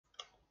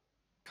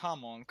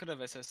come on, could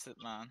have assisted,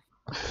 man.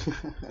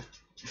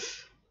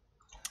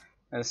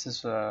 This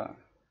is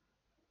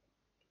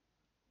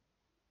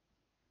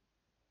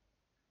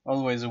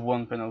always a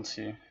one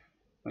penalty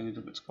when you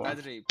do good score.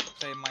 Adri,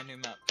 play my new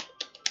map.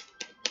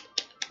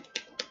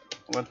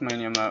 What my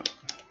new map?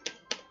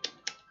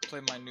 Play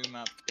my new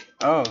map.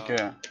 Oh,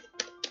 okay.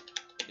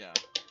 Yeah.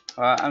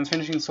 I'm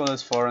finishing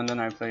Soulless 4 and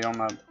then I play your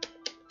map.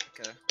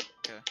 Okay.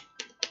 Okay.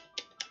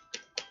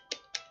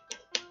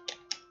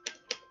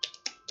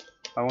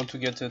 I want to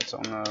get it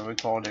on a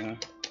recording.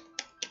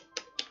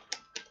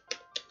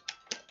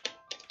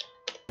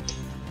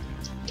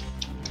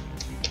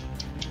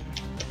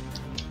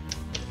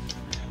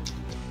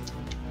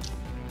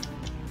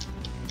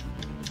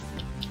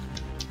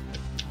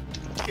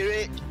 Get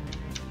it.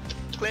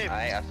 Claim.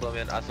 Aye, I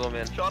saw him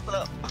in. Shut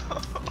up.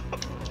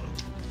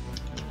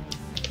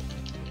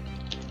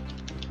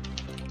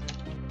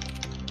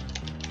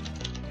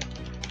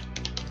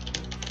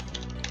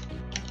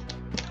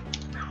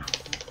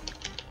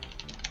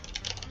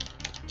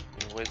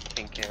 Where's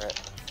Pink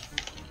Carrot?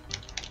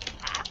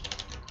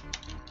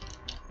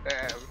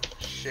 Damn.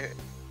 Shit.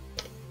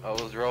 I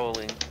was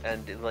rolling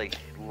and it like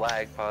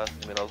lagged past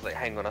him and I was like,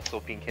 hang on, I saw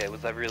Pink Hair.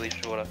 Was that really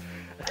shorter?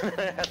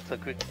 I had to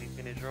quickly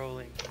finish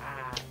rolling.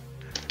 Ah.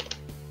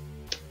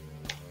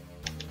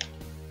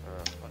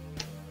 Fuck.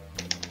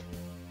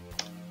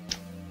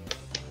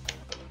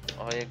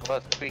 Oh yeah,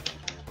 guys, quick.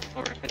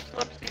 Before it gets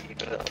up, see you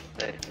gotta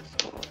update the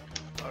score.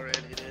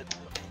 Already did.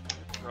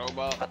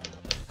 Robot.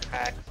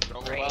 Hacks.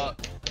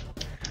 Robot.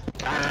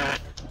 Ah.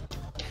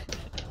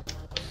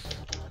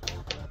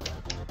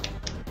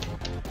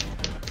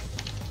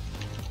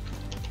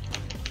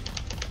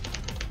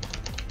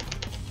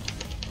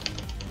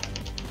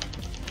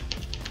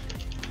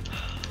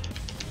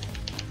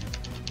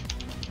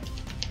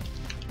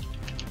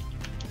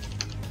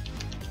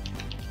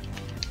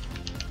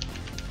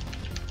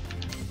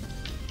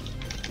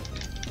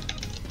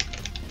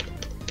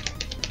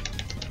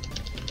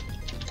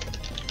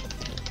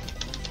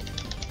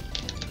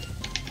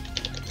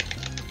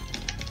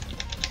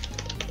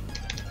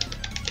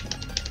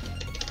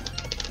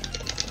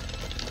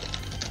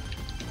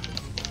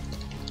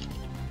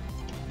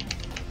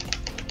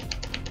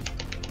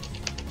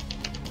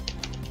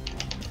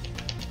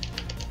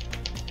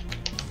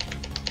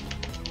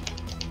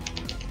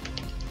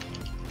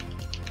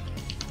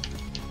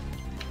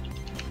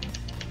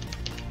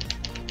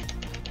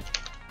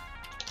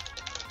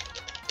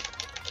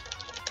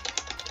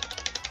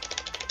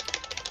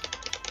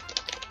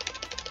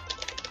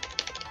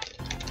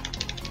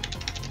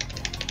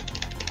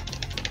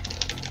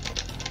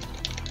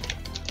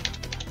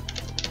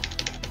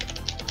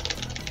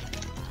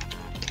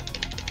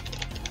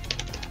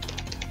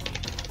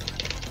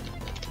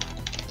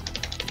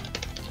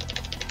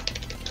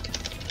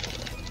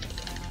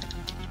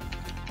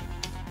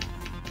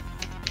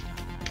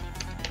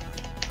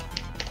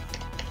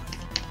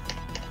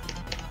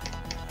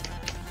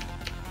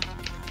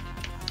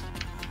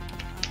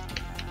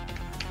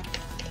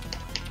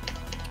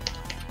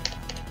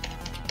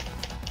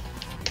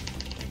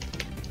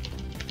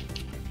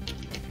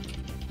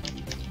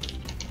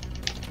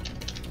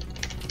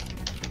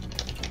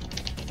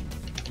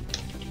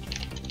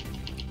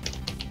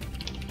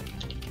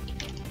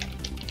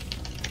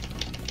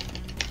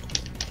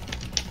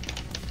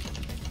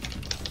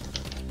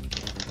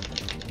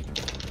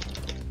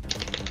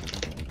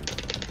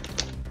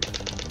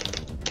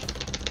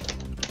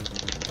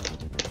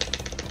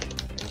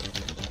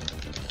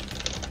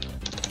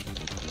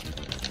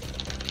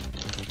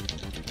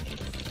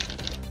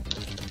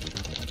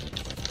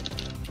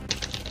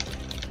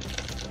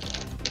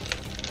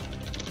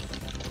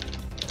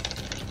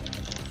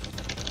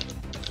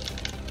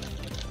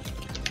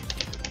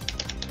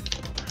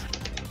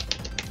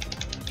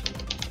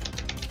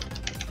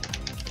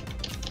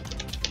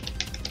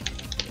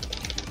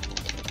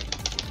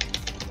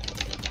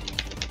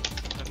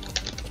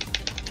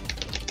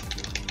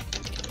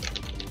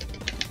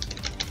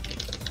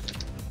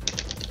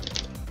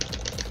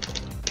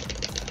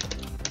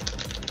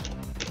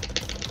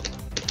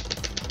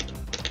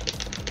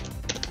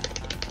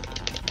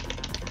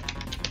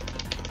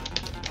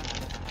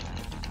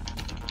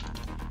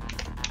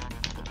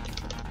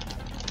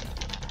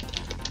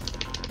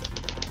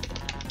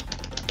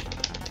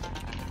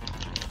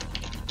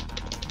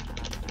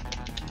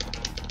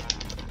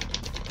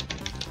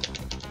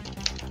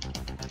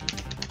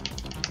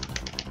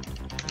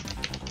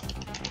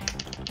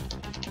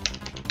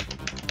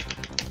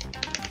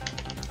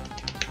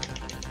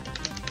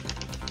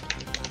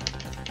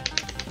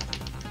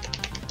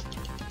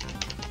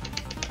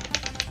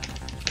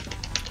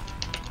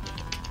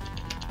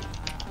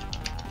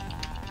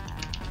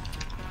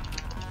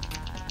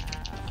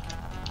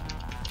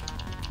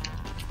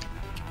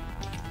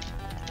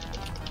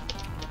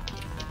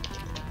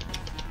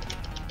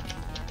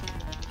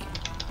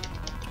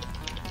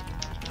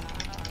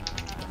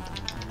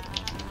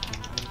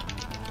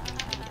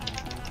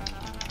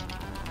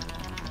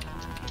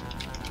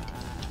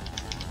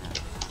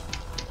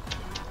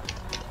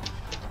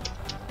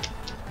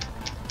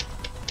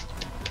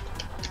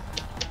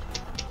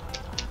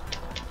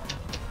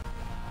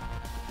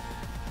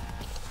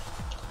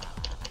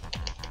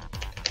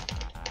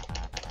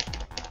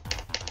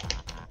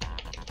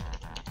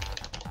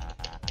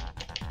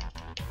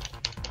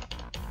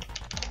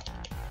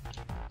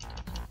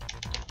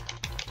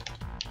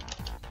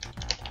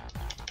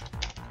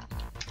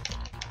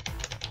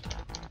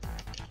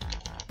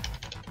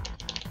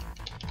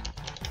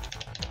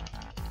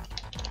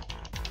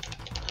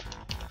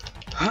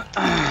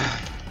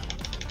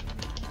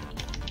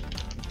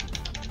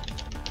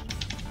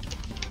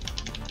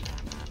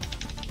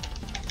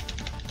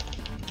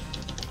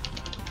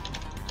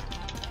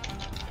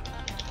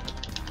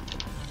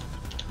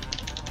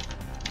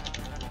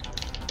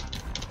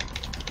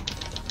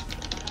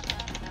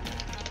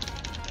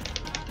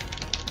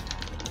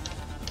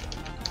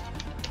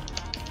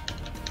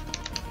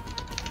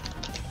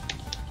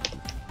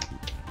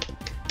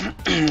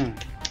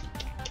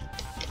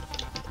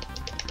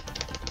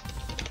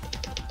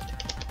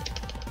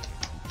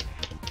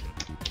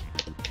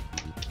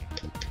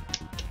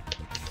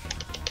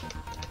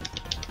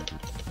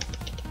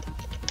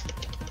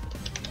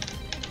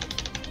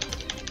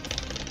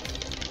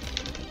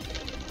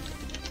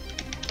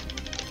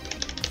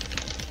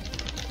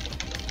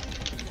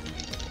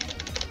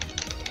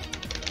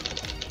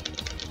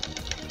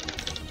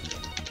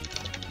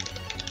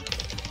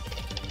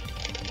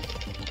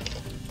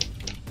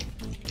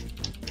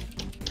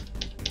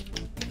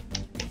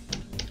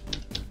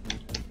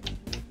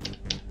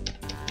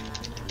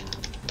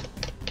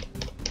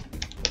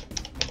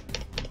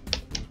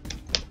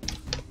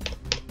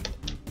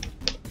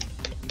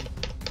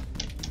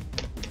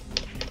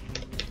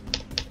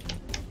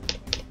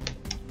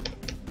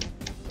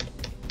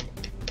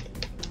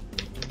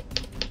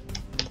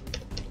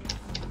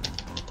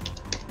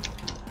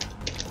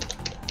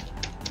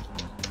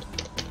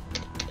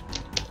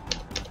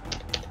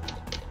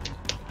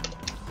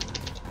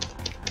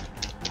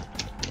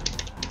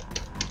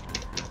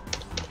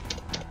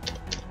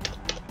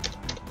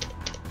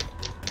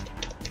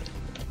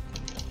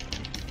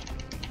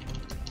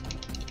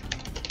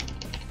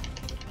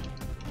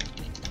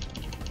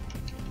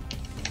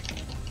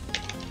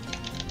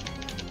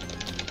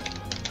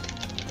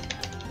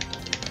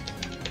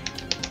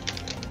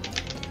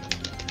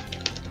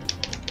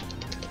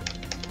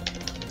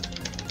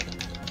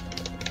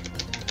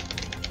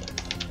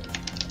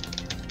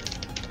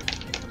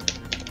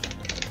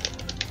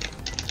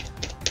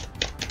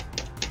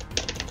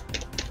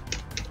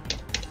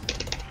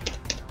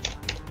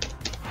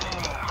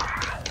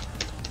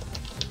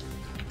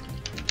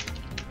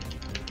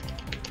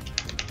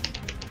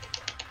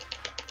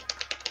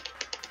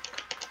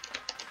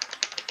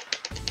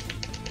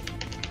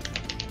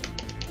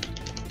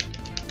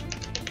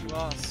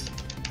 Loss.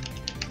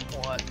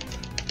 What?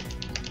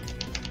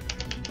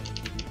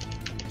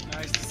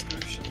 Nice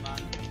description, man.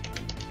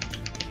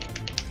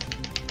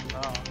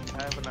 Oh,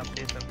 I haven't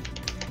updated.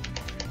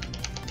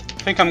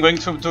 I think I'm going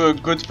to do a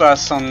good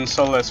pass on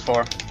Soulless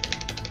 4.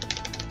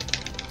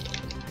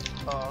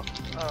 Oh,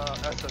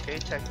 that's okay.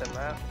 Check the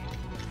map.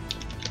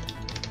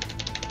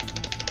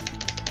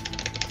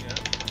 Yeah.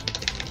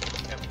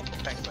 Yep,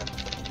 thanks, man.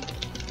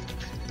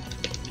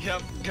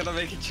 Yep, gotta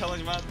make a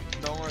challenge, man.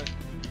 Don't worry.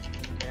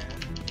 Yeah,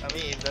 I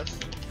mean, that's.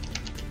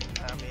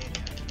 I mean,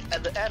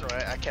 at the end,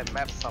 right? I can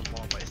map some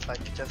more, but it's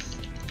like just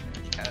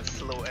a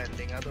slow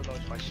ending. I don't know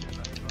if I should.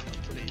 I don't know,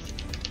 please.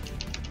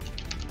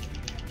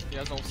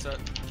 Yeah, it's all set.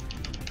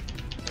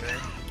 Okay.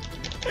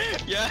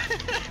 Yeah.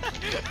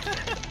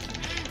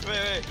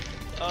 wait.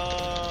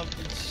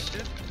 It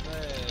should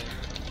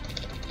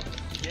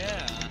be.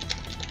 Yeah.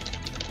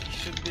 It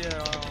should be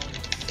around.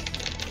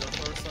 Your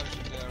first one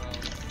should be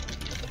around.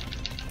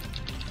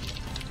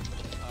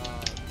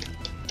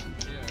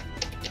 Here.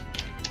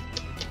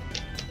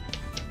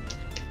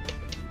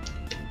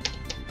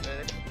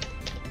 Ready?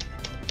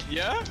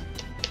 Yeah?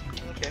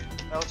 Okay.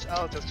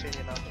 I'll just change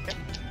it now. Okay.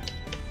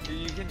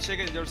 You can check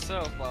it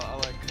yourself, but I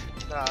like.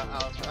 Nah,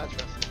 I'll trust.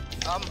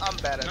 I'm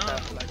bad at No.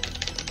 that. Like.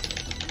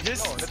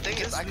 Just, No, the thing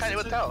is, just I can't even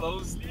listen tell.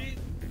 Closely.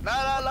 No,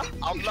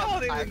 I'm You not.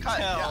 can't I even can't.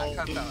 Yeah, I tell.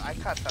 can't tell. I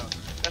can't tell.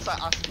 That's why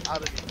I asked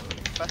Adri.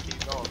 Fucking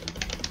no.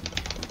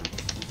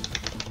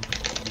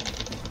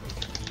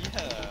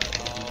 Yeah.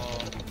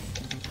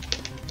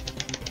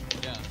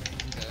 Yeah.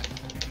 Okay.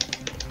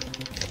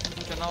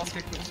 You can ask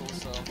Eclipse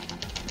also.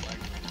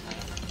 Like,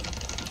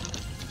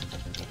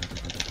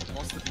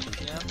 what's the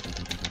BPM?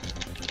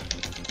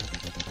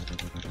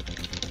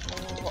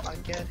 Oh, I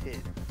get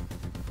it.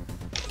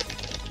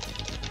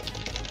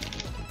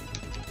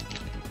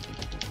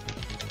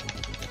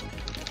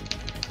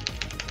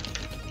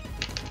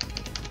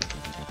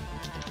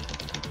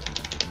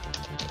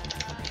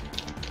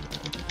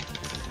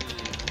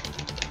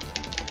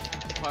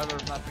 Why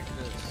we're mapping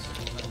this?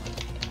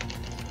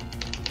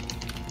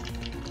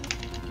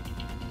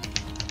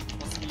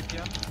 What's the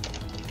BPM?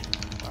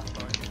 I'm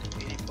going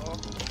 84.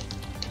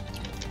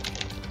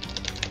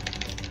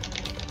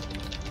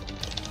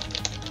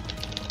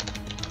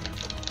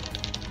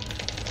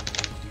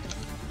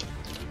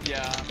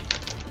 Yeah.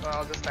 Well,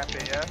 I'll just tap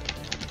it, yeah?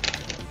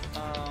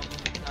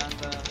 And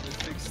then we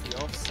fix the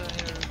offset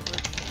here real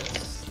quick.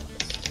 Yes.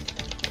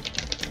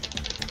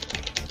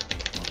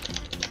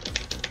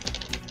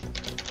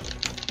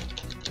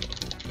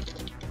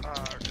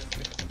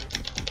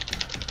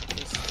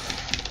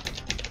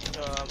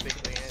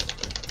 Between it.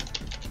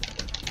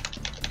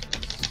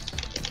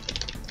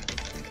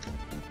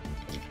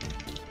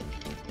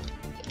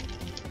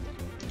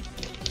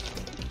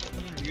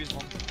 Use 1.8,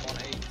 I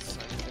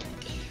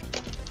think.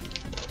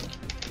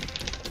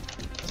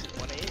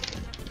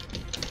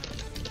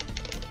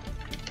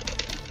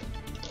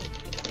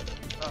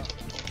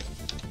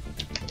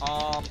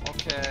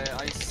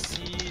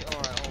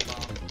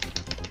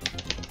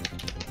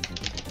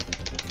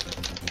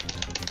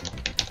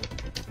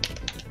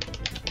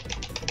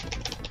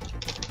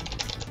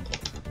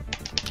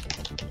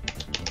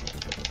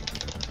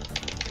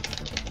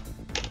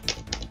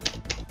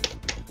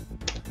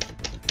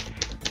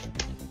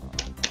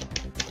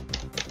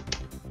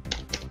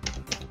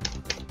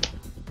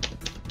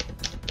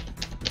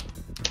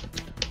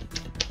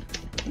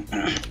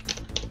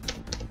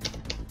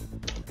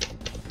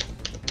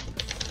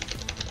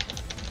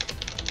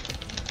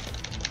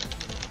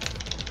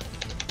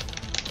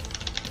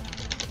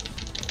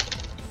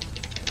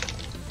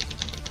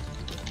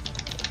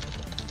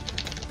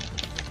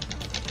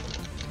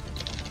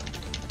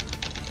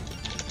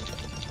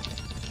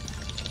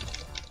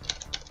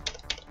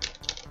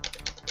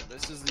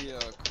 This is the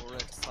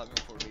correct timing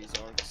for these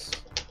arcs.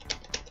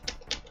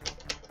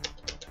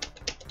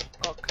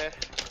 Okay.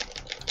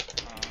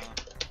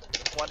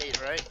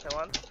 1-8, right? That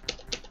one?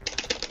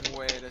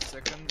 Wait a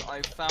second,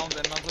 I found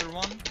another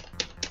one.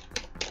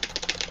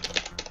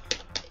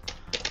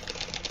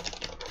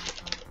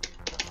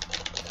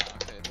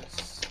 Okay,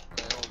 this.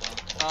 Wait, hold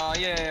on.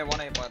 Yeah,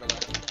 1-8 by the way.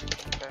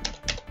 Okay.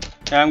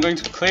 Yeah, I'm going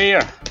to clear.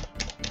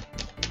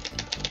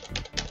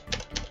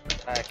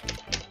 Back.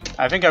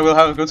 I think I will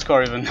have a good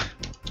score even.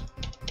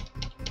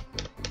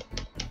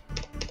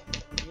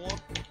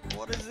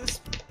 What is this?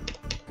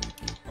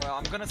 Well,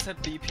 I'm gonna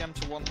set BPM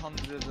to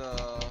 100.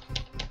 What?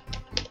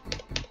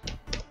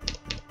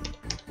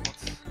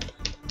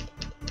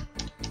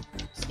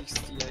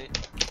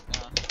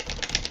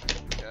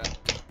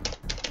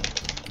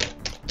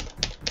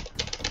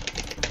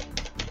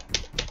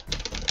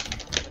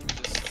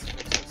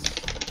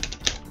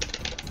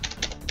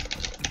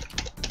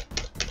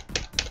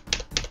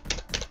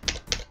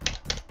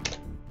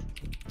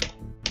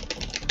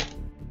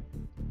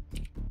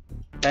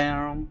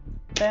 Bam,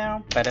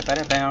 bam, bada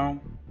bada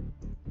bam.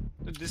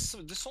 Dude,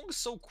 this song is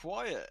so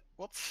quiet.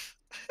 What?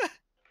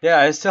 Yeah,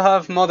 I still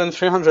have more than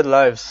 300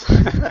 lives.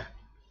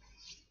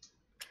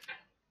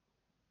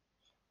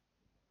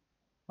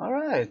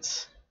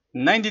 Alright.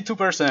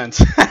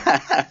 92%.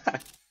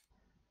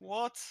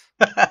 What?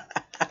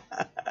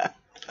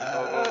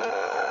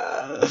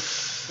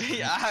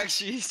 He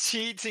actually is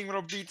cheating,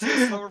 bro.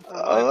 BTS lower for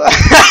life.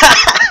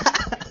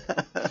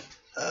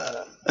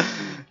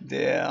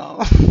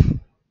 Damn.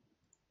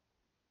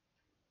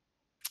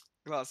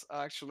 Glass,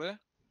 actually.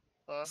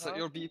 Set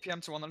your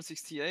BPM to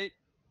 168.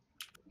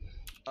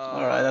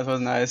 Alright, that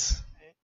was nice.